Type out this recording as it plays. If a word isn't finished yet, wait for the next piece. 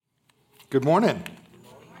Good morning.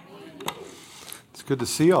 It's good to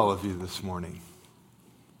see all of you this morning.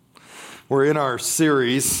 We're in our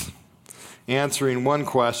series answering one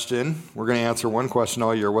question. We're going to answer one question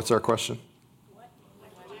all year. What's our question?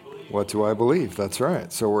 What do I believe? That's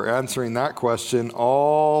right. So we're answering that question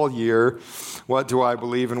all year. What do I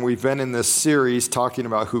believe? And we've been in this series talking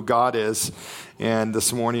about who God is. And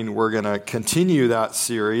this morning we're going to continue that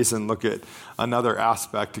series and look at another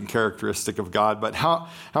aspect and characteristic of God. But how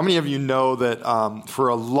many of you know that for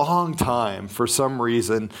a long time, for some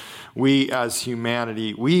reason, we as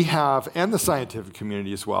humanity, we have, and the scientific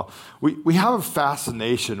community as well, we have a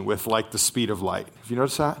fascination with like the speed of light. Have you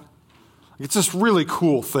noticed that? It's this really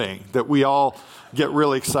cool thing that we all get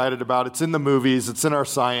really excited about. It's in the movies. It's in our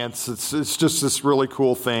science. It's just this really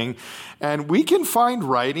cool thing. And we can find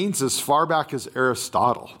writings as far back as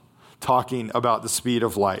Aristotle talking about the speed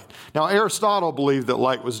of light. Now, Aristotle believed that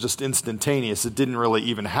light was just instantaneous. It didn't really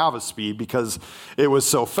even have a speed because it was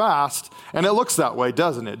so fast. And it looks that way,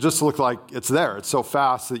 doesn't it? It just looks like it's there. It's so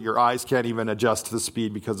fast that your eyes can't even adjust to the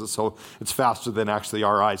speed because it's faster than actually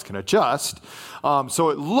our eyes can adjust. So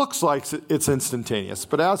it looks like it's instantaneous.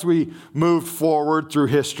 But as we moved forward through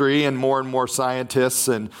history and more scientists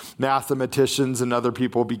and mathematicians and other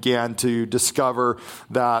people began to discover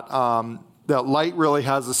that that light really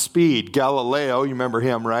has a speed. Galileo, you remember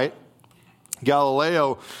him, right?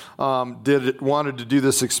 Galileo wanted to do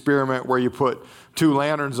this experiment where you put two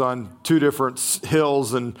lanterns on two different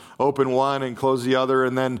hills and open one and close the other,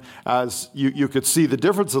 and then as you could see the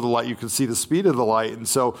difference of the light, you could see the speed of the light. And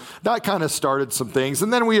so that kind of started some things.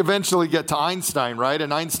 And then we eventually get to Einstein, right?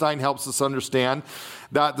 And Einstein helps us understand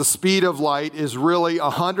that the speed of light is really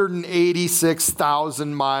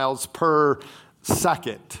 186,000 miles per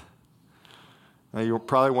second. Now you're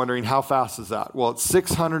probably wondering, how fast is that? Well, it's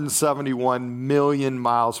 671 million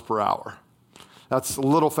miles per hour. That's a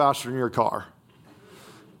little faster than your car.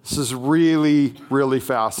 This is really, really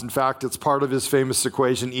fast. In fact, it's part of his famous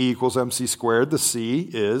equation, E equals mc squared. The C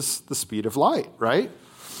is the speed of light, right?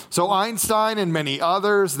 So Einstein and many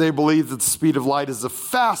others, they believe that the speed of light is the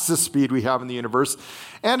fastest speed we have in the universe.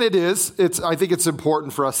 And it is. I think it's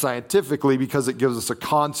important for us scientifically because it gives us a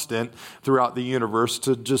constant throughout the universe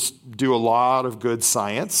to just do a lot of good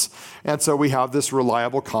science. And so we have this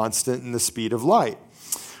reliable constant in the speed of light.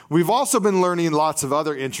 We've also been learning lots of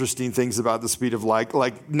other interesting things about the speed of light.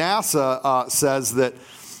 Like NASA says that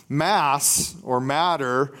mass or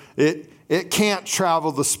matter, it can't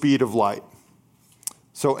travel the speed of light.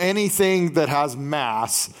 So anything that has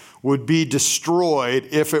mass would be destroyed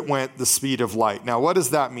if it went the speed of light. Now, what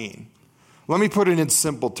does that mean? Let me put it in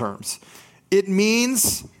simple terms. It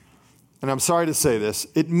means, and I'm sorry to say this,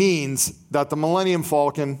 it means that the Millennium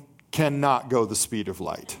Falcon cannot go the speed of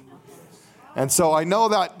light. And so I know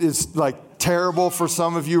that is like terrible for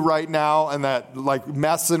some of you right now and that like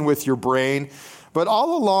messing with your brain. But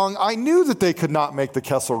all along, I knew that they could not make the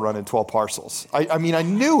Kessel Run in 12 parcels. I mean, I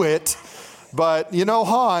knew it. But, you know,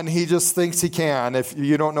 Han, he just thinks he can. If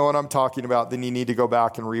you don't know what I'm talking about, then you need to go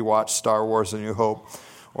back and rewatch Star Wars: A New Hope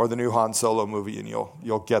or the new Han Solo movie, and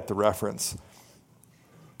you'll get the reference.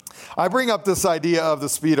 I bring up this idea of the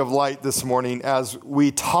speed of light this morning as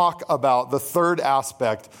we talk about the third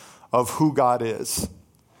aspect of who God is.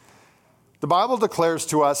 The Bible declares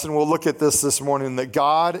to us, and we'll look at this morning, that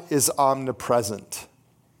God is omnipresent.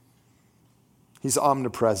 He's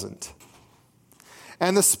omnipresent.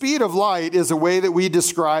 And the speed of light is a way that we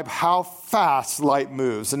describe how fast light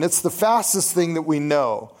moves. And it's the fastest thing that we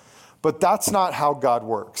know. But that's not how God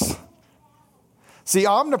works. See,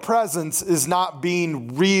 omnipresence is not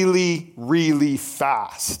being really, really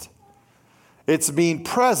fast. It's being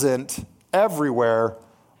present everywhere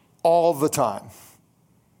all the time.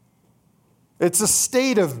 It's a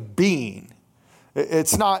state of being.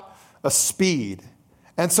 It's not a speed.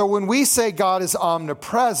 And so when we say God is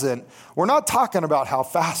omnipresent, we're not talking about how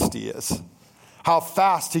fast he is, how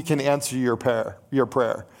fast he can answer your prayer,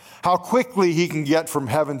 how quickly he can get from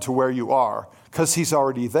heaven to where you are, because he's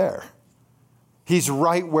already there. He's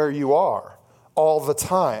right where you are all the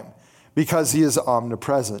time because he is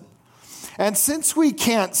omnipresent. And since we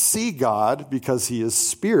can't see God because he is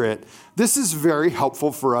spirit, this is very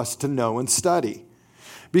helpful for us to know and study,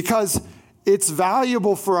 because it's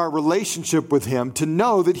valuable for our relationship with him to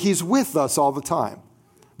know that he's with us all the time,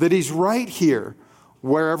 that he's right here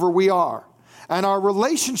wherever we are. And our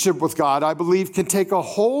relationship with God, I believe, can take a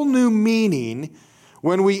whole new meaning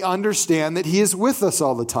when we understand that he is with us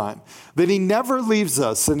all the time, that he never leaves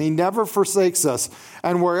us and he never forsakes us.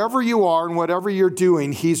 And wherever you are and whatever you're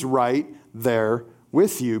doing, he's right there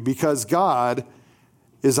with you because God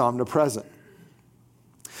is omnipresent.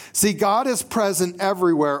 See, God is present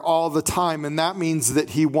everywhere all the time, and that means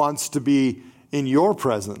that he wants to be in your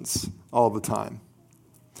presence all the time.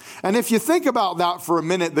 And if you think about that for a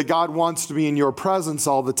minute, that God wants to be in your presence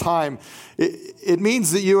all the time, it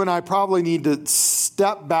means that you and I probably need to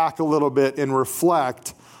step back a little bit and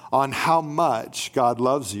reflect on how much God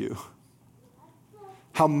loves you,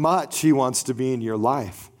 how much he wants to be in your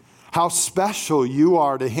life, how special you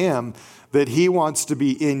are to him, that he wants to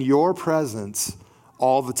be in your presence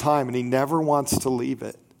all the time, and he never wants to leave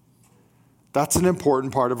it. That's an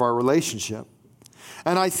important part of our relationship.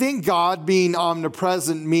 And I think God being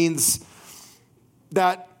omnipresent means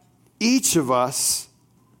that each of us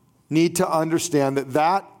need to understand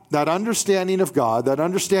that understanding of God, that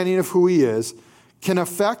understanding of who he is, can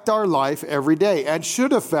affect our life every day and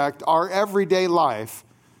should affect our everyday life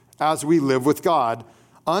as we live with God,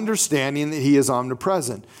 understanding that he is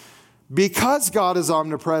omnipresent. Because God is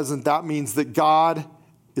omnipresent, that means that God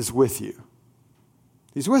is with you.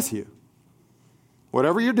 He's with you.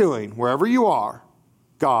 Whatever you're doing, wherever you are,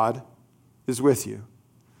 God is with you.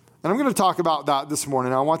 And I'm going to talk about that this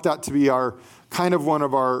morning. I want that to be our kind of one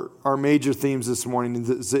of our major themes this morning,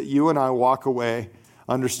 is that you and I walk away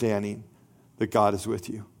understanding that God is with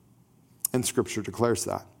you. And Scripture declares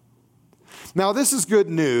that. Now, this is good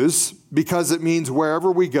news because it means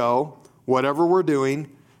wherever we go, whatever we're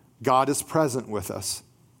doing, God is present with us.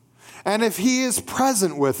 And if he is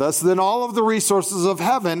present with us, then all of the resources of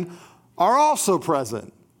heaven are also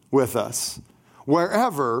present with us.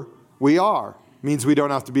 Wherever we are. Means we don't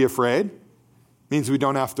have to be afraid. Means we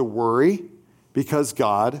don't have to worry, because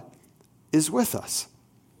God is with us.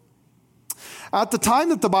 At the time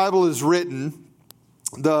that the Bible is written,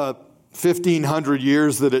 the 1,500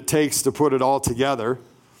 years that it takes to put it all together,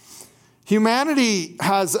 humanity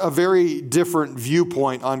has a very different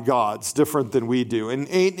viewpoint on gods, different than we do. And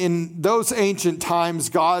in those ancient times,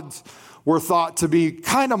 gods were thought to be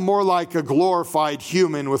kind of more like a glorified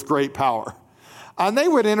human with great power. And they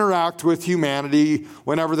would interact with humanity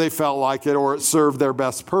whenever they felt like it or it served their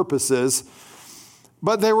best purposes.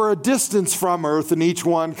 But they were a distance from earth, and each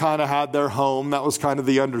one kind of had their home. That was kind of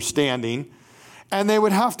the understanding. And they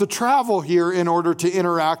would have to travel here in order to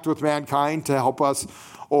interact with mankind, to help us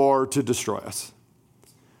or to destroy us.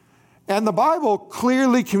 And the Bible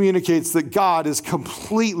clearly communicates that God is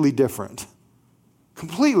completely different.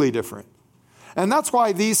 Completely different. And that's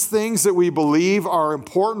why these things that we believe are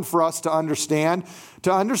important for us to understand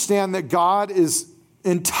that God is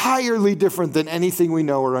entirely different than anything we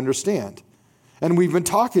know or understand. And we've been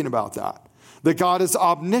talking about that God is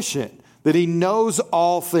omniscient, that he knows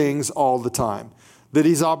all things all the time, that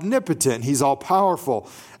he's omnipotent, he's all powerful.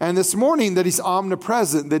 And this morning, that he's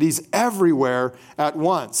omnipresent, that he's everywhere at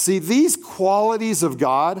once. See, these qualities of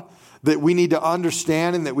God that we need to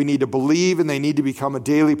understand and that we need to believe, and they need to become a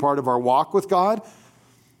daily part of our walk with God,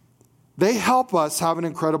 they help us have an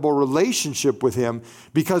incredible relationship with him,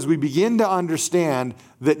 because we begin to understand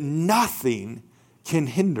that nothing can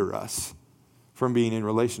hinder us from being in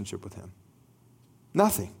relationship with him.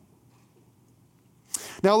 Nothing.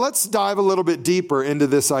 Now let's dive a little bit deeper into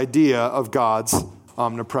this idea of God's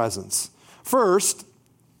omnipresence. First,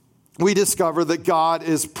 we discover that God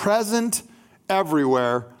is present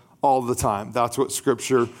everywhere all the time. That's what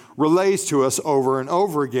Scripture relays to us over and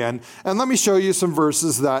over again. And let me show you some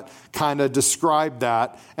verses that kind of describe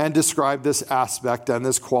that and describe this aspect and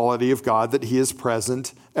this quality of God, that he is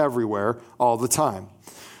present everywhere all the time.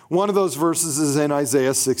 One of those verses is in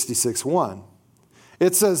Isaiah 66:1.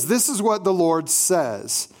 It says, "This is what the Lord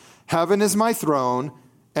says, heaven is my throne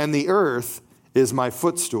and the earth is my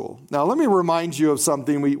footstool." Now, let me remind you of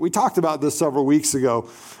something. We talked about this several weeks ago.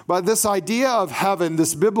 But this idea of heaven,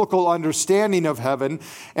 this biblical understanding of heaven,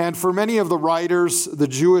 and for many of the writers, the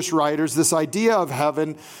Jewish writers, this idea of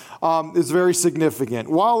heaven is very significant.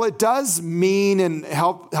 While it does mean and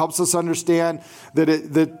helps us understand that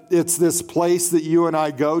it's this place that you and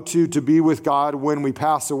I go to be with God when we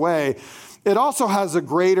pass away, it also has a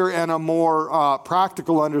greater and a more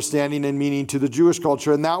practical understanding and meaning to the Jewish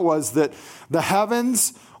culture, and that was that the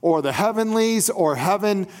heavens or the heavenlies or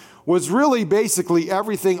heaven was really basically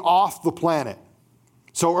everything off the planet.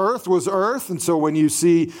 So earth was earth, and so when you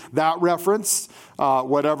see that reference,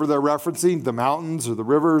 whatever they're referencing, the mountains or the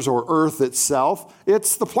rivers or earth itself,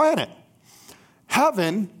 it's the planet.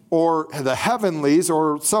 Heaven or the heavenlies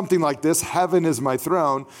or something like this, heaven is my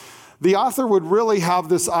throne, the author would really have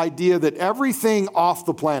this idea that everything off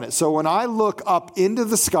the planet. So when I look up into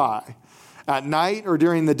the sky at night or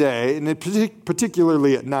during the day, and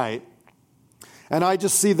particularly at night, and I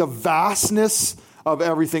just see the vastness of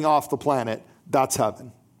everything off the planet, that's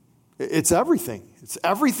heaven. It's everything. It's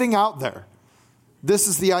everything out there. This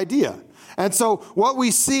is the idea. And so what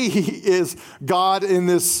we see is God in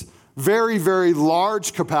this very, very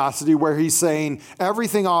large capacity where he's saying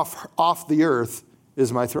everything off the earth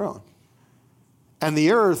is my throne. And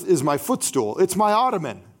the earth is my footstool. It's my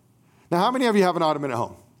ottoman. Now, how many of you have an ottoman at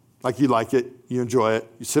home? Like you like it, you enjoy it.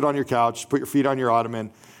 You sit on your couch, put your feet on your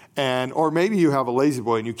ottoman, or maybe you have a lazy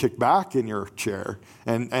boy and you kick back in your chair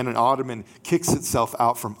and an ottoman kicks itself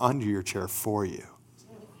out from under your chair for you.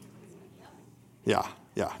 Yeah,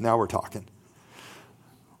 now we're talking.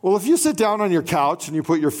 Well, if you sit down on your couch and you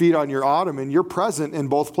put your feet on your ottoman, you're present in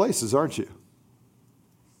both places, aren't you?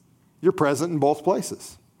 You're present in both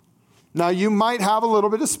places. Now, you might have a little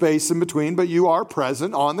bit of space in between, but you are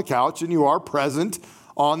present on the couch and you are present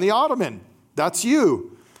on the ottoman. That's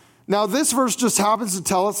you. Now, this verse just happens to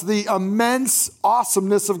tell us the immense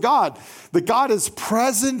awesomeness of God. That God is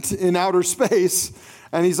present in outer space,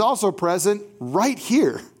 and he's also present right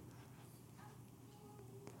here.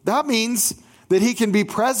 That means that he can be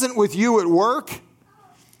present with you at work,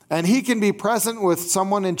 and he can be present with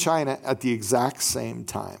someone in China at the exact same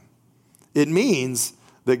time. It means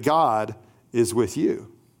that God is with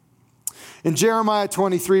you. In Jeremiah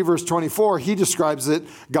 23, verse 24, he describes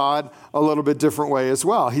God a little bit different way as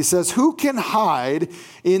well. He says, "Who can hide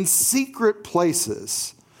in secret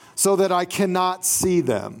places so that I cannot see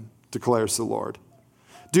them, declares the Lord.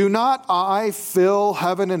 Do not I fill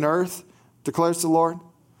heaven and earth, declares the Lord."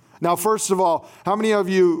 Now, first of all, how many of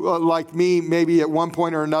you, like me, maybe at one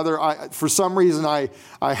point or another, for some reason I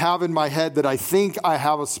have in my head that I think I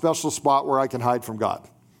have a special spot where I can hide from God,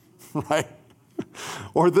 right?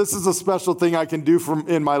 Or this is a special thing I can do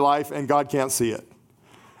in my life and God can't see it.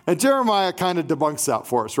 And Jeremiah kind of debunks that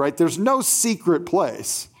for us, right? There's no secret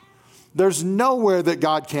place. There's nowhere that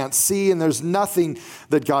God can't see, and there's nothing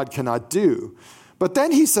that God cannot do. But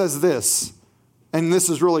then he says this, and this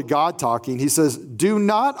is really God talking. He says, "Do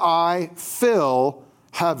not I fill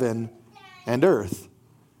heaven and earth?"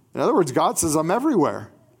 In other words, God says, I'm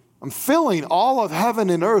everywhere. I'm filling all of heaven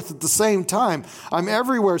and earth at the same time. I'm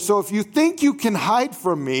everywhere. So if you think you can hide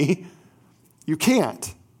from me, you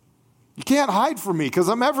can't. You can't hide from me because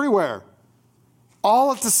I'm everywhere.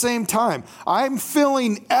 All at the same time. I'm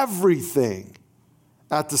filling everything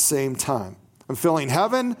at the same time. I'm filling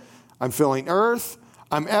heaven. I'm filling earth.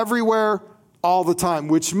 I'm everywhere all the time,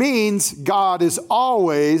 which means God is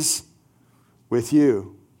always with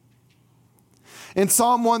you. In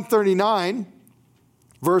Psalm 139,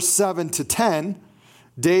 verse 7 to 10,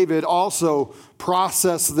 David also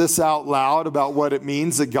processed this out loud about what it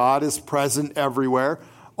means that God is present everywhere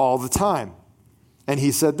all the time. And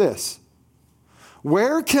he said this,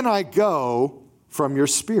 "Where can I go from your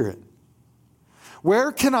spirit?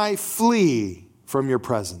 Where can I flee from your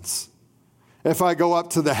presence? If I go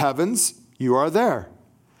up to the heavens, you are there.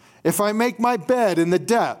 If I make my bed in the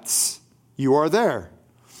depths, you are there.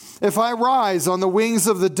 If I rise on the wings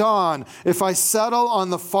of the dawn, if I settle on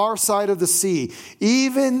the far side of the sea,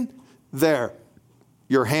 even there,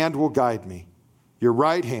 your hand will guide me. Your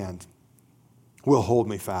right hand will hold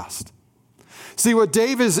me fast." See, what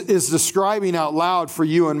David is describing out loud for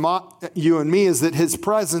you and me is that his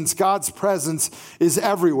presence, God's presence, is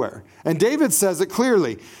everywhere. And David says it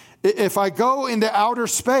clearly. If I go into outer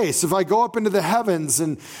space, if I go up into the heavens,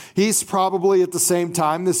 and he's probably at the same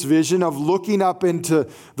time this vision of looking up into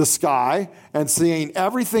the sky and seeing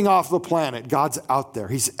everything off the planet. God's out there.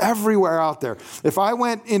 He's everywhere out there. If I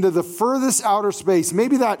went into the furthest outer space,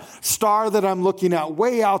 maybe that star that I'm looking at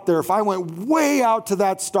way out there, if I went way out to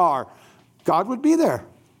that star, God would be there.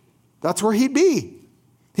 That's where he'd be.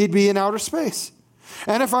 He'd be in outer space.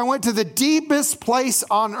 And if I went to the deepest place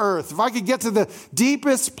on earth, if I could get to the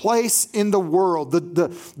deepest place in the world,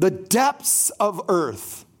 the depths of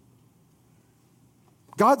earth,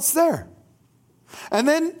 God's there. And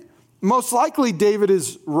then most likely David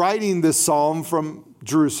is writing this psalm from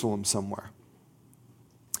Jerusalem somewhere.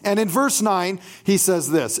 And in verse 9, he says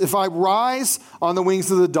this, "If I rise on the wings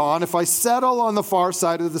of the dawn, if I settle on the far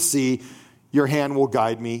side of the sea, your hand will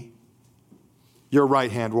guide me. Your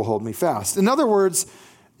right hand will hold me fast." In other words,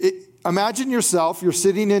 imagine yourself, you're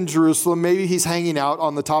sitting in Jerusalem. Maybe he's hanging out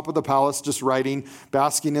on the top of the palace, just writing,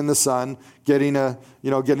 basking in the sun, getting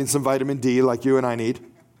some vitamin D like you and I need.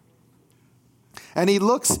 And he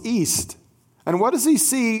looks east. And what does he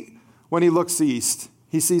see when he looks east?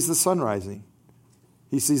 He sees the sun rising.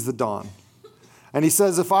 He sees the dawn. And he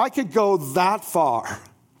says, if I could go that far,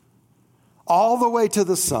 all the way to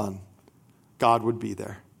the sun, God would be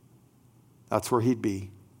there. That's where he'd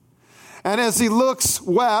be. And as he looks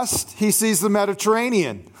west, he sees the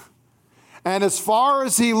Mediterranean. And as far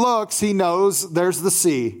as he looks, he knows there's the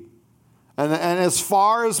sea. And as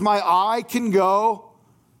far as my eye can go,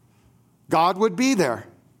 God would be there.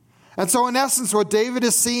 And so in essence, what David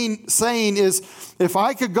is saying is, if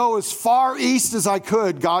I could go as far east as I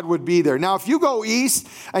could, God would be there. Now, if you go east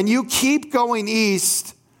and you keep going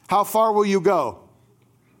east, how far will you go?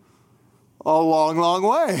 A long, long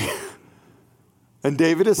way. And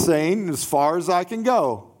David is saying, as far as I can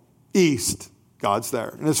go east, God's there.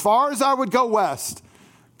 And as far as I would go west,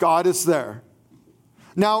 God is there.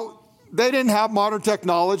 Now, they didn't have modern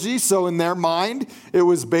technology, so in their mind, it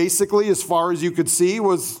was basically as far as you could see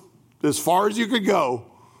was as far as you could go.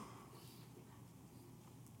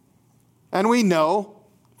 And we know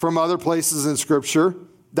from other places in Scripture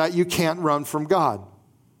that you can't run from God.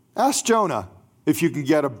 Ask Jonah if you can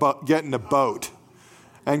get in a boat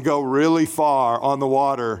and go really far on the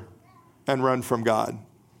water and run from God.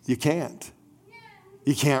 You can't.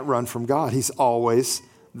 You can't run from God. He's always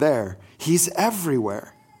there. He's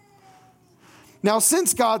everywhere. Now,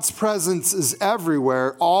 since God's presence is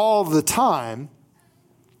everywhere all the time,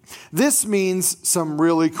 this means some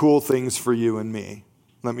really cool things for you and me.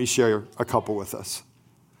 Let me share a couple with us.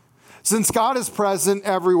 Since God is present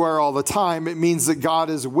everywhere all the time, it means that God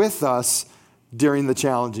is with us during the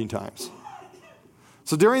challenging times.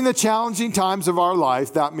 So during the challenging times of our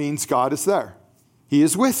life, that means God is there. He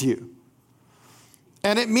is with you.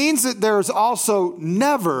 And it means that there's also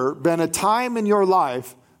never been a time in your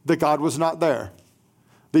life that God was not there.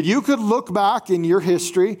 That you could look back in your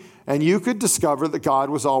history and you could discover that God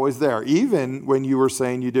was always there, even when you were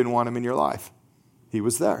saying you didn't want him in your life. He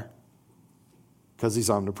was there because he's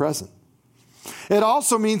omnipresent. It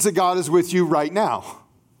also means that God is with you right now.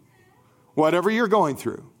 Whatever you're going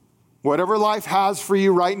through, whatever life has for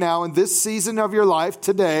you right now in this season of your life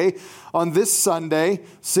today, on this Sunday,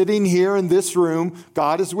 sitting here in this room,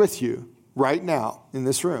 God is with you right now in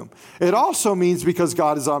this room. It also means, because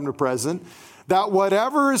God is omnipresent, that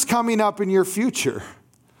whatever is coming up in your future,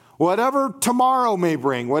 whatever tomorrow may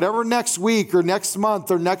bring, whatever next week or next month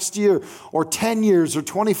or next year or 10 years or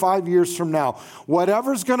 25 years from now,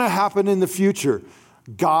 whatever's going to happen in the future,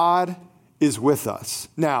 God is with us.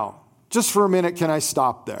 Now, just for a minute, can I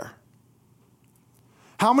stop there?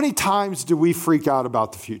 How many times do we freak out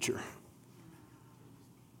about the future?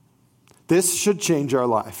 This should change our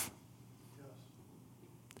life.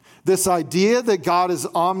 This idea that God is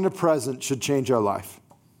omnipresent should change our life.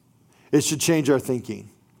 It should change our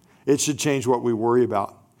thinking. It should change what we worry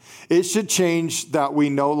about. It should change that we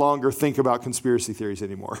no longer think about conspiracy theories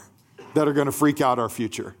anymore that are going to freak out our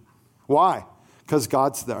future. Why? Because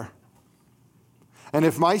God's there. And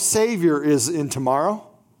if my Savior is in tomorrow,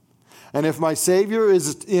 and if my Savior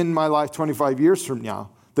is in my life 25 years from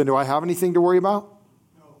now, then do I have anything to worry about?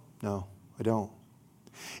 No, I don't.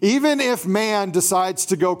 Even if man decides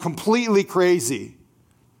to go completely crazy,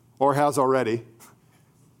 or has already,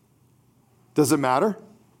 does it matter?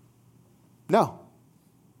 No,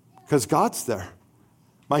 because God's there.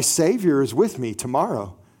 My Savior is with me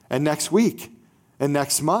tomorrow and next week and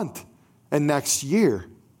next month and next year.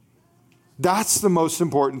 That's the most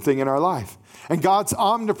important thing in our life. And God's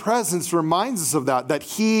omnipresence reminds us of that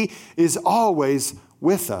he is always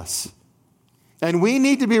with us. And we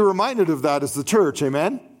need to be reminded of that as the church,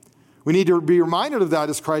 amen? We need to be reminded of that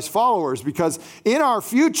as Christ followers, because in our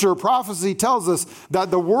future, prophecy tells us that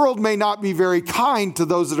the world may not be very kind to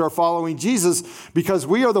those that are following Jesus, because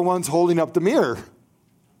we are the ones holding up the mirror.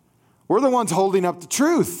 We're the ones holding up the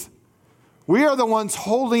truth. We are the ones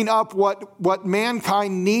holding up what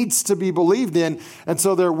mankind needs to be believed in. And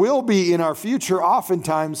so there will be in our future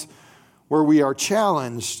oftentimes where we are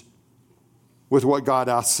challenged with what God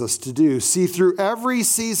asks us to do. See, through every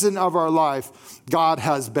season of our life, God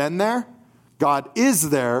has been there, God is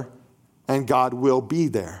there, and God will be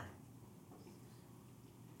there.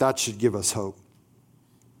 That should give us hope.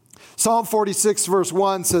 Psalm 46 verse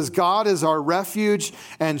 1 says, God is our refuge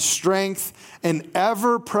and strength and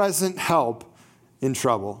ever-present help in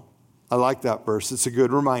trouble. I like that verse. It's a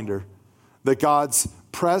good reminder that God's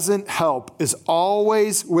present help is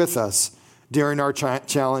always with us during our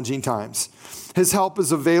challenging times. His help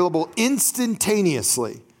is available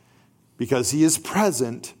instantaneously because he is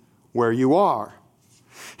present where you are.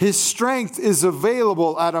 His strength is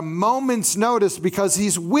available at a moment's notice because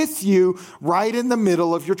he's with you right in the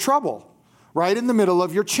middle of your trouble, right in the middle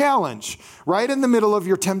of your challenge, right in the middle of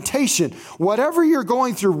your temptation. Whatever you're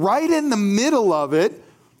going through, right in the middle of it,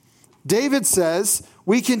 David says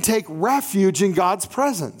we can take refuge in God's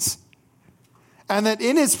presence. And that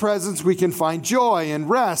in his presence we can find joy and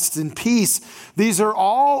rest and peace. These are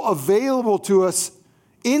all available to us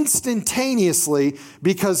instantaneously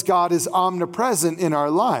because God is omnipresent in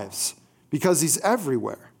our lives, because he's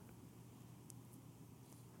everywhere.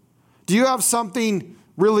 Do you have something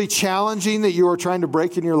really challenging that you are trying to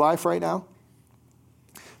break in your life right now?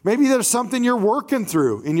 Maybe there's something you're working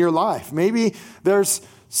through in your life. Maybe there's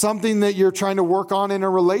something that you're trying to work on in a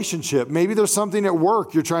relationship. Maybe there's something at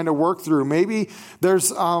work you're trying to work through. Maybe there's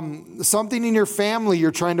something in your family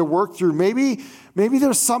you're trying to work through. Maybe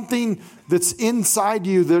there's something that's inside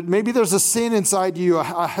you. That maybe there's a sin inside you,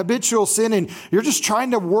 a habitual sin, and you're just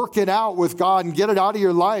trying to work it out with God and get it out of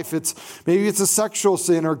your life. Maybe it's a sexual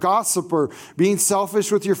sin or gossip or being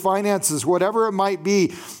selfish with your finances, whatever it might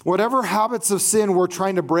be. Whatever habits of sin we're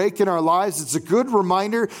trying to break in our lives, it's a good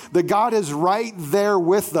reminder that God is right there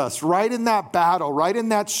with us, right in that battle, right in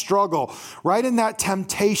that struggle, right in that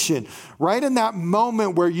temptation, right in that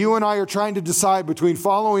moment where you and I are trying to decide between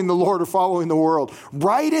following the Lord or following the world.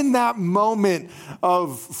 Right in that moment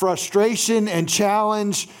of frustration and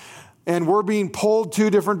challenge, and we're being pulled two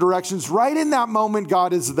different directions. Right in that moment,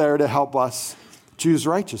 God is there to help us choose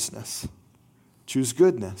righteousness, choose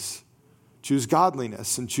goodness, choose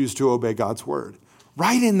godliness, and choose to obey God's word.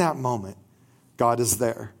 Right in that moment, God is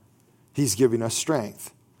there. He's giving us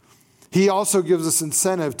strength. He also gives us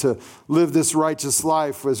incentive to live this righteous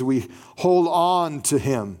life as we hold on to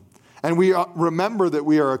him. And we remember that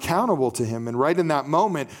we are accountable to him. And right in that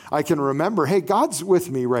moment, I can remember, hey, God's with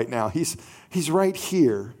me right now. He's right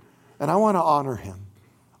here. And I want to honor him.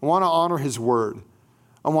 I want to honor his word.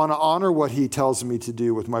 I want to honor what he tells me to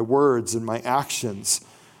do with my words and my actions.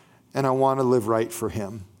 And I want to live right for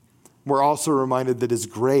him. We're also reminded that his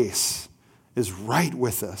grace is right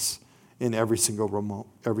with us in every single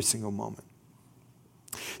moment.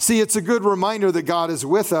 See, it's a good reminder that God is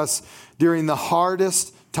with us during the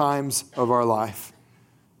hardest times of our life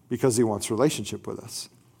because he wants relationship with us.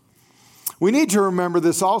 We need to remember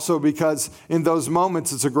this also because in those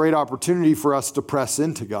moments, it's a great opportunity for us to press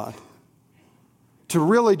into God, to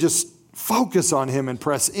really just focus on him and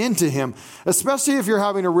press into him, especially if you're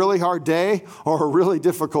having a really hard day or a really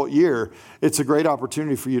difficult year. It's a great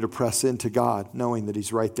opportunity for you to press into God, knowing that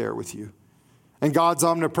he's right there with you. And God's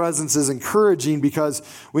omnipresence is encouraging because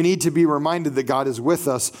we need to be reminded that God is with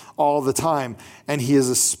us all the time. And he is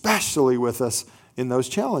especially with us in those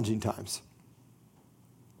challenging times.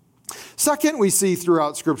 Second, we see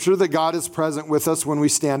throughout Scripture that God is present with us when we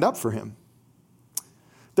stand up for him.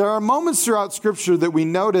 There are moments throughout Scripture that we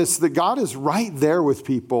notice that God is right there with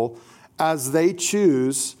people as they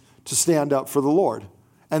choose to stand up for the Lord.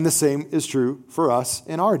 And the same is true for us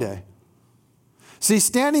in our day. See,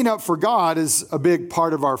 standing up for God is a big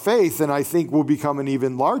part of our faith, and I think will become an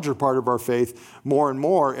even larger part of our faith more and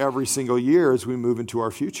more every single year as we move into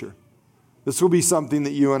our future. This will be something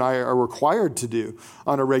that you and I are required to do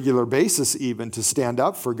on a regular basis, even to stand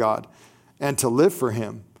up for God and to live for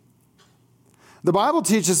him. The Bible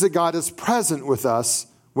teaches that God is present with us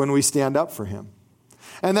when we stand up for him.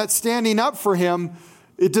 And that standing up for him,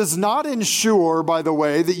 it does not ensure, by the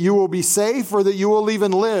way, that you will be safe or that you will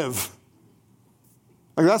even live.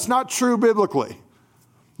 That's not true biblically.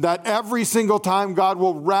 That every single time God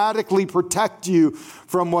will radically protect you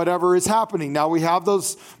from whatever is happening. Now, we have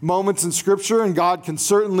those moments in Scripture, and God can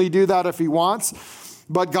certainly do that if he wants.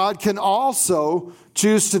 But God can also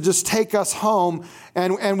choose to just take us home.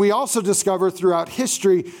 And we also discover throughout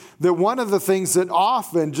history that one of the things that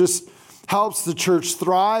often just helps the church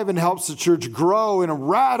thrive and helps the church grow in a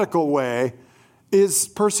radical way is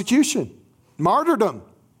persecution, martyrdom.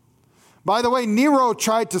 By the way, Nero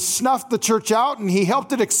tried to snuff the church out, and he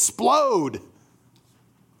helped it explode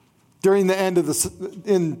during the end of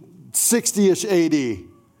in 60-ish AD.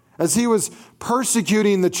 As he was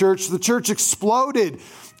persecuting the church exploded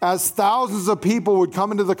as thousands of people would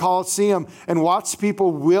come into the Colosseum and watch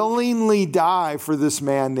people willingly die for this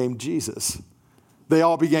man named Jesus. They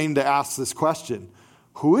all began to ask this question: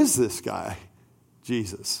 who is this guy,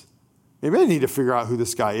 Jesus? Maybe they need to figure out who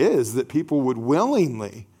this guy is, that people would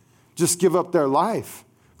willingly just give up their life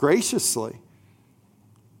graciously.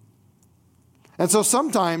 And so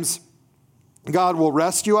sometimes God will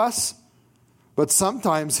rescue us, but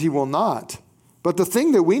sometimes he will not. But the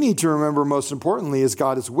thing that we need to remember most importantly is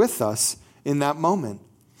God is with us in that moment.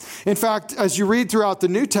 In fact, as you read throughout the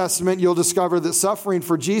New Testament, you'll discover that suffering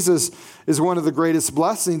for Jesus is one of the greatest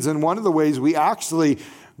blessings, and one of the ways we actually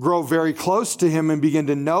grow very close to him and begin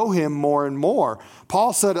to know him more and more.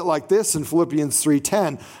 Paul said it like this in Philippians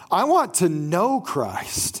 3:10, I want to know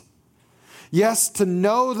Christ. Yes, to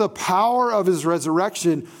know the power of his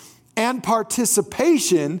resurrection and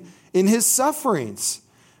participation in his sufferings,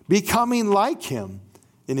 becoming like him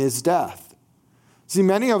in his death. See,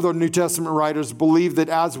 many of the New Testament writers believe that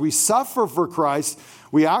as we suffer for Christ,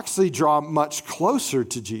 we actually draw much closer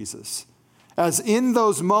to Jesus. as in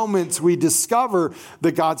those moments we discover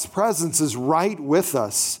that God's presence is right with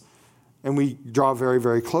us and we draw very,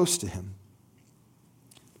 very close to him.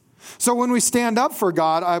 So when we stand up for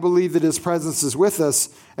God, I believe that his presence is with us,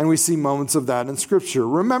 and we see moments of that in Scripture.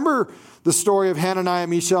 Remember the story of Hananiah,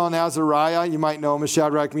 Mishael, and Azariah? You might know them as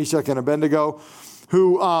Shadrach, Meshach, and Abednego,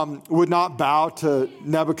 who would not bow to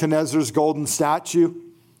Nebuchadnezzar's golden statue.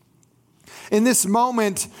 In this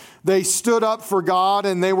moment, they stood up for God,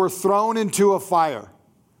 and they were thrown into a fire.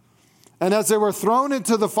 And as they were thrown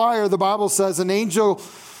into the fire, the Bible says an angel,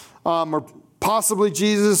 or possibly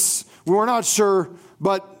Jesus, we're not sure,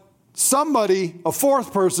 but somebody, a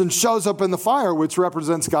fourth person, shows up in the fire, which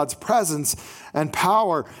represents God's presence and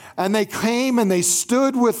power. And they came and they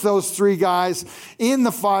stood with those three guys in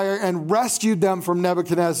the fire and rescued them from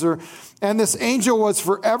Nebuchadnezzar. And this angel was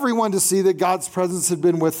for everyone to see that God's presence had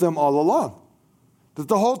been with them all along. That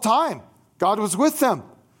the whole time, God was with them.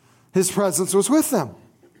 His presence was with them.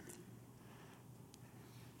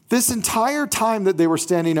 This entire time that they were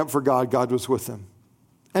standing up for God, God was with them.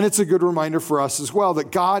 And it's a good reminder for us as well that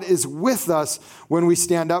God is with us when we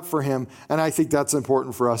stand up for him. And I think that's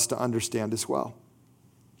important for us to understand as well.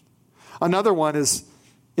 Another one is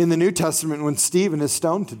in the New Testament when Stephen is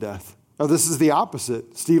stoned to death. Now, this is the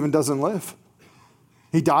opposite. Stephen doesn't live.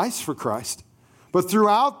 He dies for Christ. But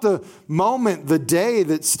throughout the moment, the day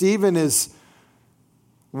that Stephen is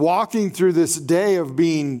walking through this day of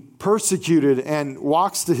being persecuted and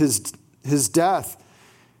walks to his death,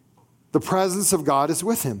 the presence of God is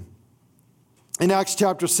with him. In Acts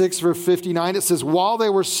chapter 6, verse 59, it says, while they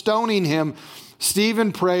were stoning him,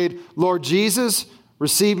 Stephen prayed, Lord Jesus,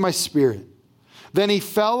 receive my spirit. Then he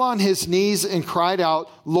fell on his knees and cried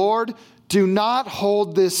out, Lord, do not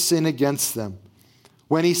hold this sin against them.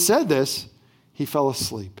 When he said this, he fell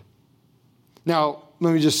asleep. Now,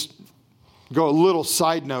 let me just go a little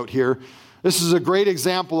side note here. This is a great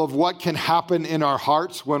example of what can happen in our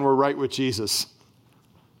hearts when we're right with Jesus.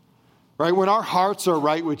 Right? When our hearts are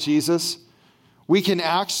right with Jesus, we can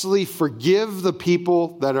actually forgive the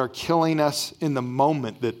people that are killing us in the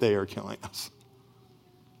moment that they are killing us.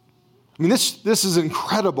 I mean, this is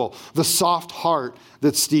incredible, the soft heart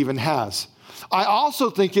that Stephen has. I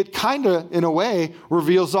also think it kind of, in a way,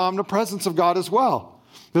 reveals the omnipresence of God as well.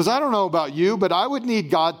 Because I don't know about you, but I would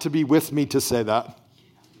need God to be with me to say that.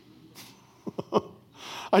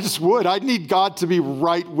 I just would. I'd need God to be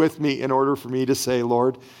right with me in order for me to say,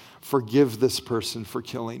 Lord, forgive this person for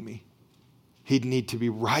killing me. He'd need to be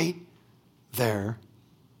right there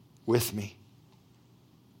with me.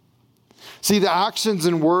 See, the actions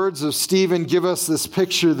and words of Stephen give us this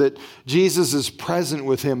picture that Jesus is present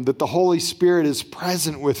with him, that the Holy Spirit is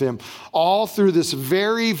present with him, all through this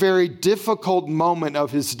very, very difficult moment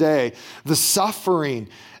of his day, the suffering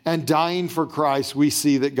and dying for Christ. We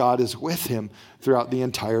see that God is with him throughout the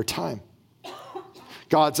entire time.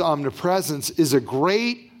 God's omnipresence is a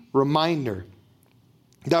great reminder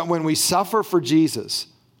that when we suffer for Jesus,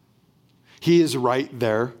 he is right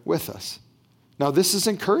there with us. Now, this is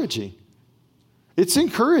encouraging. It's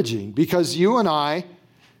encouraging because you and I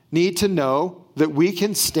need to know that we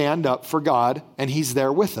can stand up for God and he's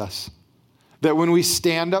there with us. That when we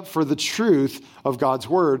stand up for the truth of God's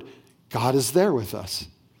word, God is there with us.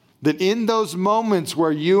 That in those moments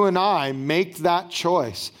where you and I make that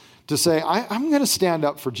choice to say, I'm going to stand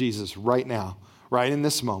up for Jesus right now, right in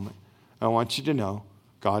this moment, I want you to know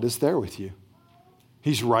God is there with you.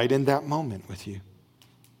 He's right in that moment with you.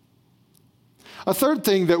 A third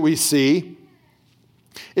thing that we see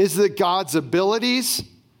is that God's abilities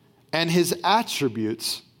and his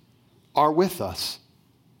attributes are with us.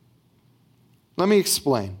 Let me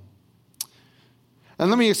explain. And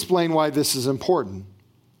let me explain why this is important.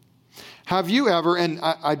 Have you ever, and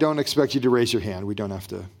I don't expect you to raise your hand. We don't have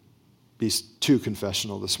to be too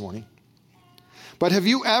confessional this morning. But have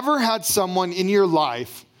you ever had someone in your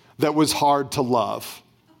life that was hard to love?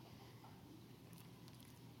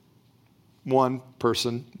 One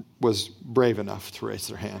person was brave enough to raise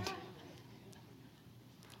their hand.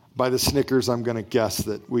 By the snickers, I'm going to guess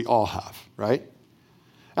that we all have, right?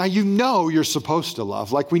 Now, you know you're supposed to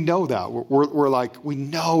love. Like, we know that. We're like, we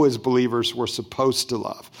know as believers we're supposed to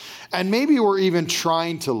love. And maybe we're even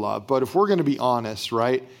trying to love. But if we're going to be honest,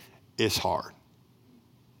 right, it's hard.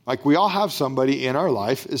 Like, we all have somebody in our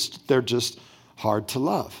life, they're just hard to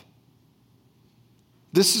love.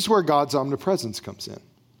 This is where God's omnipresence comes in.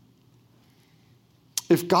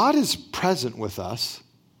 If God is present with us,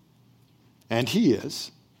 and he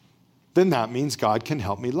is, then that means God can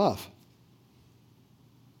help me love.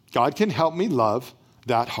 God can help me love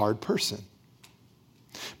that hard person.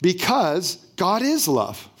 Because God is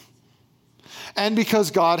love. and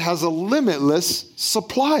because God has a limitless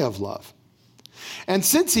supply of love. And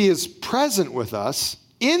since he is present with us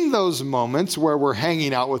in those moments where we're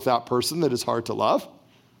hanging out with that person that is hard to love,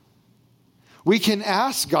 we can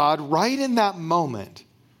ask God right in that moment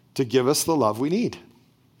to give us the love we need,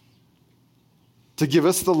 to give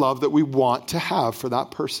us the love that we want to have for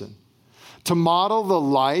that person, to model the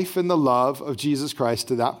life and the love of Jesus Christ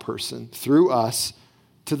to that person through us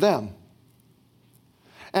to them.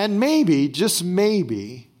 And maybe, just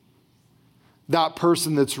maybe, that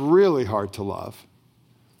person that's really hard to love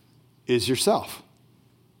is yourself.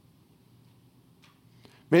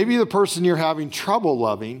 Maybe the person you're having trouble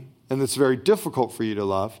loving and that's very difficult for you to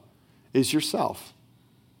love is yourself.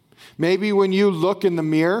 Maybe when you look in the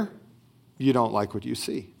mirror, you don't like what you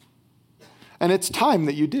see. And it's time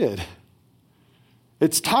that you did.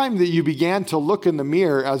 It's time that you began to look in the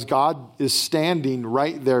mirror as God is standing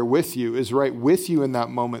right there with you, is right with you in that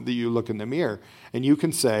moment that you look in the mirror. And you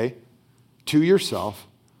can say to yourself,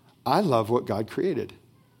 I love what God created.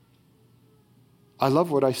 I love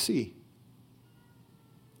what I see.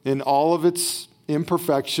 In all of its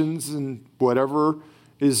imperfections and whatever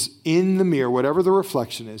is in the mirror, whatever the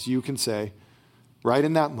reflection is, you can say, right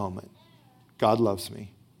in that moment, God loves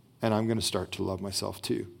me, and I'm going to start to love myself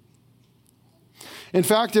too. In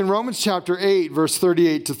fact, in Romans chapter 8, verse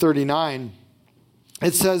 38 to 39,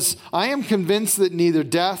 it says, I am convinced that neither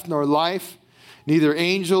death nor life, neither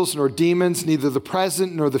angels nor demons, neither the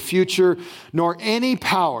present nor the future, nor any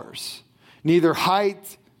powers, neither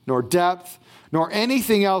height nor depth, nor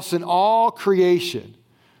anything else in all creation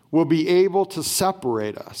will be able to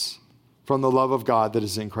separate us from the love of God that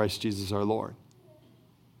is in Christ Jesus our Lord.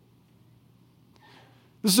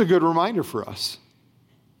 This is a good reminder for us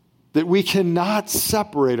that we cannot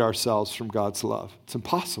separate ourselves from God's love. It's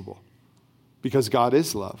impossible because God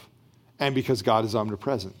is love and because God is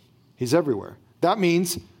omnipresent. He's everywhere. That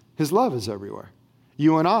means his love is everywhere.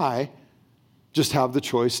 You and I just have the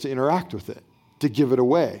choice to interact with it, to give it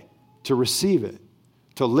away, to receive it,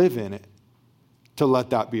 to live in it, to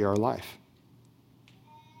let that be our life.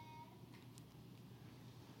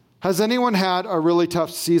 Has anyone had a really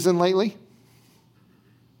tough season lately?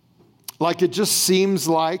 Like it just seems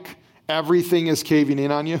like everything is caving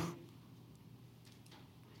in on you?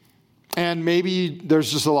 And maybe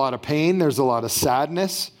there's just a lot of pain, there's a lot of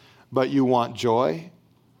sadness, but you want joy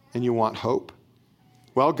and you want hope.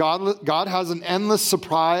 Well, God has an endless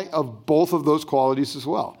supply of both of those qualities as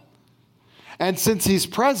well. And since he's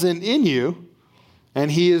present in you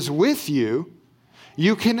and he is with you,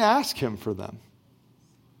 you can ask him for them.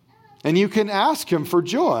 And you can ask him for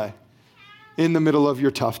joy in the middle of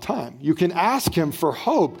your tough time. You can ask him for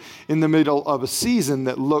hope in the middle of a season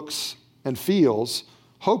that looks and feels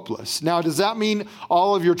hopeless. Now, does that mean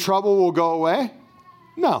all of your trouble will go away?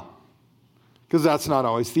 No, because that's not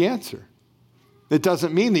always the answer. It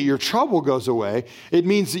doesn't mean that your trouble goes away. It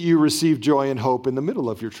means that you receive joy and hope in the middle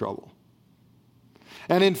of your trouble.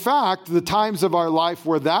 And in fact, the times of our life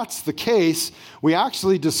where that's the case, we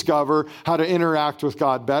actually discover how to interact with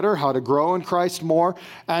God better, how to grow in Christ more,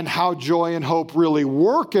 and how joy and hope really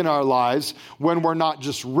work in our lives when we're not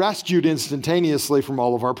just rescued instantaneously from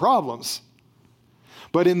all of our problems.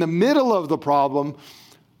 But in the middle of the problem,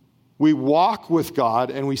 we walk with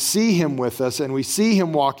God and we see him with us and we see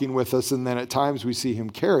him walking with us, and then at times we see him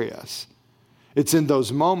carry us. It's in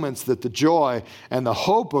those moments that the joy and the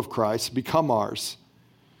hope of Christ become ours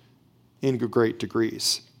in great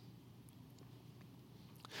degrees.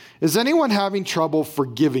 Is anyone having trouble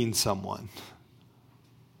forgiving someone?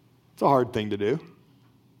 It's a hard thing to do.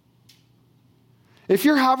 If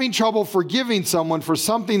you're having trouble forgiving someone for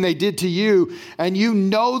something they did to you and you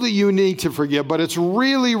know that you need to forgive, but it's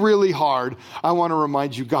really, really hard, I want to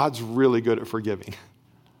remind you, God's really good at forgiving.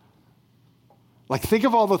 Like, think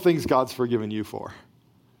of all the things God's forgiven you for.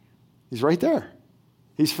 He's right there.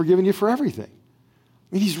 He's forgiven you for everything.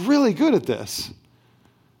 I mean, he's really good at this.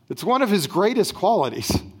 It's one of his greatest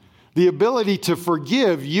qualities, the ability to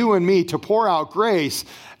forgive you and me, to pour out grace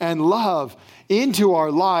and love into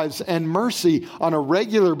our lives and mercy on a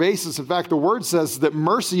regular basis. In fact, the word says that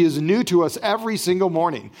mercy is new to us every single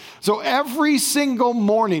morning. So every single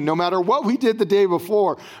morning, no matter what we did the day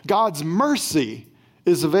before, God's mercy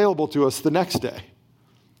is available to us the next day.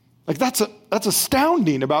 Like that's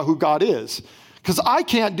astounding about who God is, because I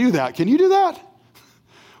can't do that. Can you do that?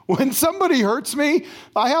 When somebody hurts me,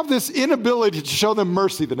 I have this inability to show them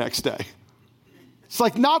mercy the next day. It's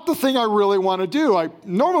like not the thing I really want to do.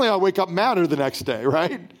 Normally I wake up madder the next day,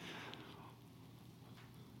 right?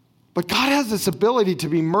 But God has this ability to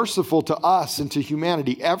be merciful to us and to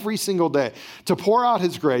humanity every single day, to pour out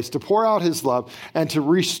his grace, to pour out his love, and to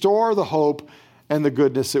restore the hope and the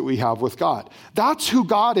goodness that we have with God. That's who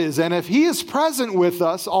God is. And if he is present with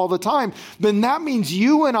us all the time, then that means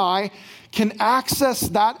you and I can access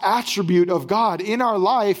that attribute of God in our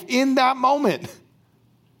life in that moment.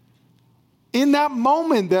 In that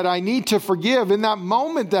moment that I need to forgive, in that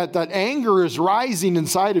moment that anger is rising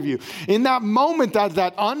inside of you, in that moment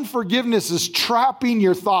that unforgiveness is trapping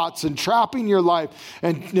your thoughts and trapping your life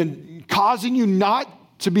and causing you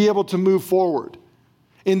not to be able to move forward.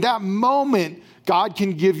 In that moment, God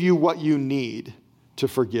can give you what you need to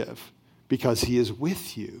forgive because he is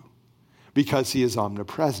with you, because he is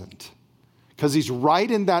omnipresent. Because he's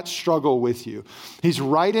right in that struggle with you. He's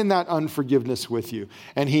right in that unforgiveness with you.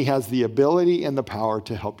 And he has the ability and the power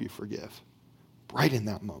to help you forgive. Right in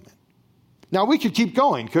that moment. Now, we could keep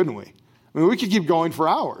going, couldn't we? I mean, we could keep going for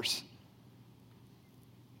hours.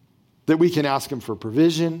 That we can ask him for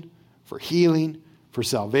provision, for healing, for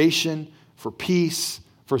salvation, for peace,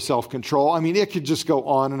 for self-control. I mean, it could just go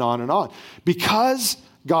on and on and on. Because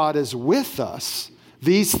God is with us,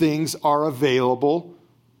 these things are available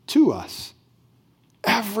to us.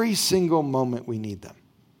 Every single moment we need them.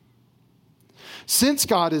 Since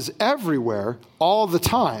God is everywhere all the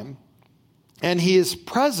time, and he is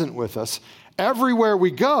present with us everywhere we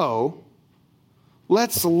go,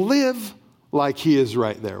 let's live like he is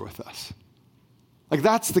right there with us. Like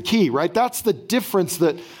that's the key, right? That's the difference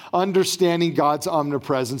that understanding God's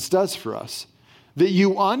omnipresence does for us. That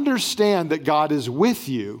you understand that God is with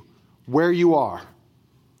you where you are.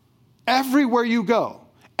 Everywhere you go,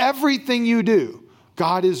 everything you do,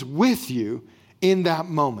 God is with you in that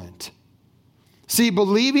moment. See,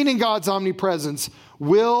 believing in God's omnipresence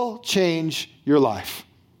will change your life.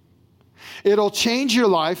 It'll change your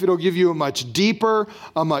life. It'll give you a much deeper,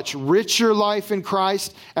 a much richer life in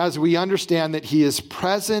Christ as we understand that he is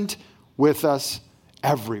present with us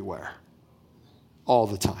everywhere, all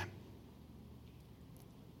the time.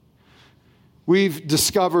 We've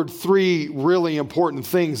discovered 3 really important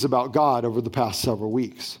things about God over the past several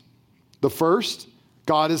weeks. The first,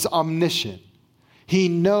 God is omniscient. He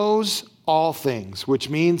knows all things, which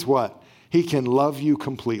means what? He can love you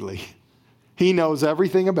completely. He knows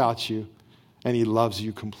everything about you, and he loves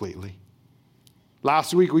you completely.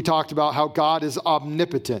 Last week, we talked about how God is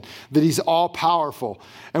omnipotent, that he's all-powerful.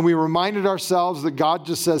 And we reminded ourselves that God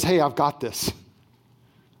just says, hey, I've got this.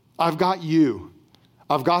 I've got you.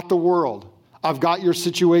 I've got the world. I've got your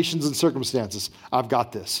situations and circumstances. I've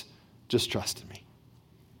got this. Just trust in me.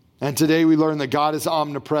 And today we learn that God is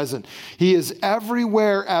omnipresent. He is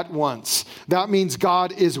everywhere at once. That means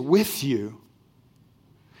God is with you.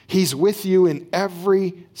 He's with you in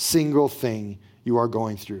every single thing you are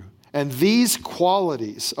going through. And these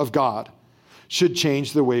qualities of God should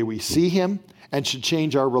change the way we see him and should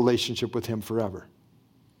change our relationship with him forever.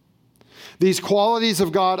 These qualities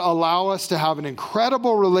of God allow us to have an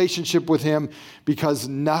incredible relationship with him because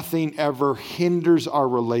nothing ever hinders our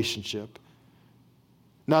relationship.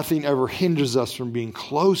 Nothing ever hinders us from being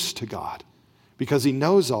close to God because he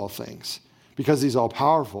knows all things, because he's all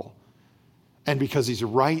powerful, and because he's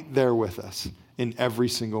right there with us in every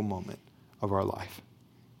single moment of our life.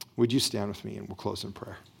 Would you stand with me and we'll close in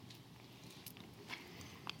prayer.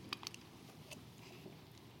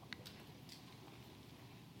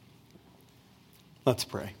 Let's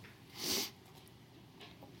pray.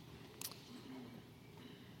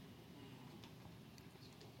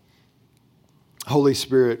 Holy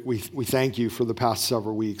Spirit, we thank you for the past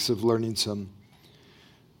several weeks of learning some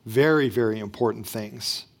very, very important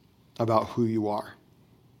things about who you are,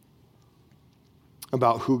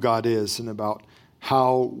 about who God is, and about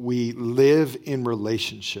how we live in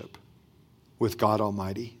relationship with God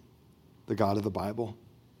Almighty, the God of the Bible,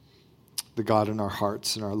 the God in our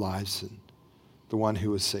hearts and our lives, and the one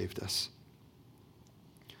who has saved us.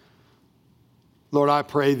 Lord, I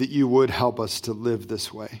pray that you would help us to live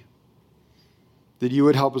this way, that you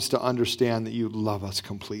would help us to understand that you love us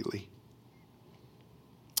completely,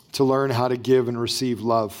 to learn how to give and receive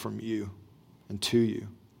love from you and to you.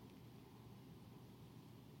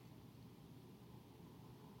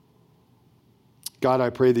 God,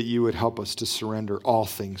 I pray that you would help us to surrender all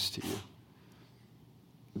things to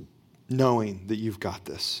you, knowing that you've got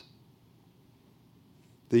this,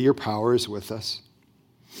 that your power is with us,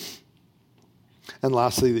 and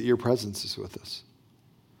lastly, that your presence is with us.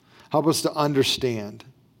 Help us to understand.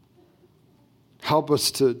 Help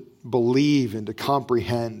us to believe and to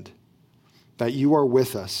comprehend that you are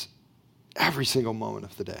with us every single moment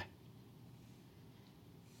of the day.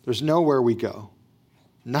 There's nowhere we go,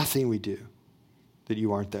 nothing we do, that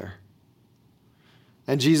you aren't there.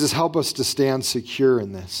 And Jesus, help us to stand secure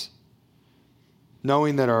in this,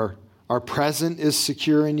 knowing that our present is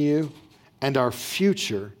secure in you and our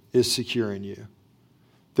future is secure in you.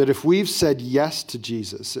 That if we've said yes to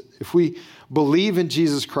Jesus, if we believe in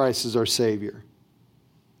Jesus Christ as our Savior,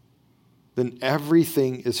 then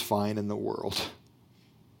everything is fine in the world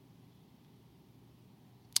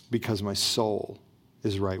because my soul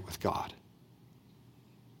is right with God.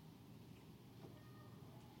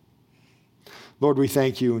 Lord, we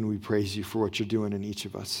thank you and we praise you for what you're doing in each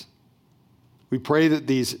of us. We pray that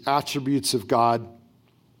these attributes of God,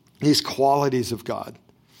 these qualities of God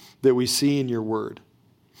that we see in your word,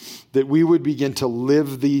 that we would begin to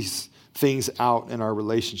live these things out in our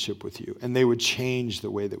relationship with you, and they would change the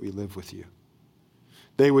way that we live with you.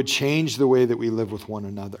 They would change the way that we live with one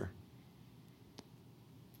another.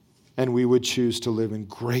 And we would choose to live in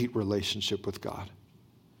great relationship with God.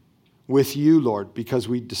 With you, Lord, because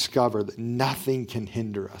we discover that nothing can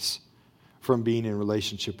hinder us from being in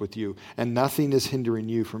relationship with you, and nothing is hindering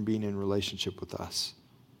you from being in relationship with us.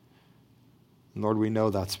 And Lord, we know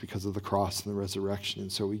that's because of the cross and the resurrection,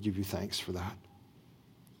 and so we give you thanks for that.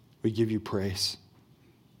 We give you praise.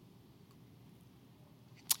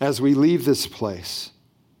 As we leave this place,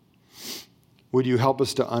 would you help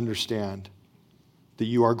us to understand that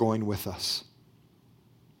you are going with us?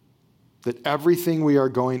 That everything we are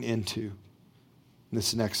going into in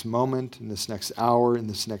this next moment, in this next hour, in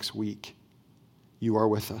this next week, you are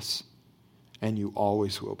with us, and you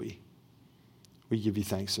always will be. We give you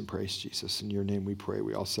thanks and praise, Jesus. In your name we pray.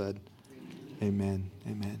 We all said, amen.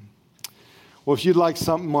 Amen. Well, if you'd like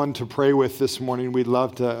someone to pray with this morning, we'd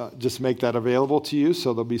love to just make that available to you.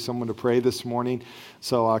 So there'll be someone to pray this morning.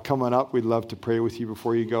 So coming up, we'd love to pray with you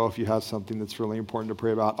before you go if you have something that's really important to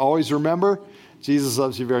pray about. Always remember, Jesus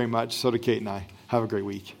loves you very much. So do Kate and I. Have a great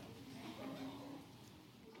week.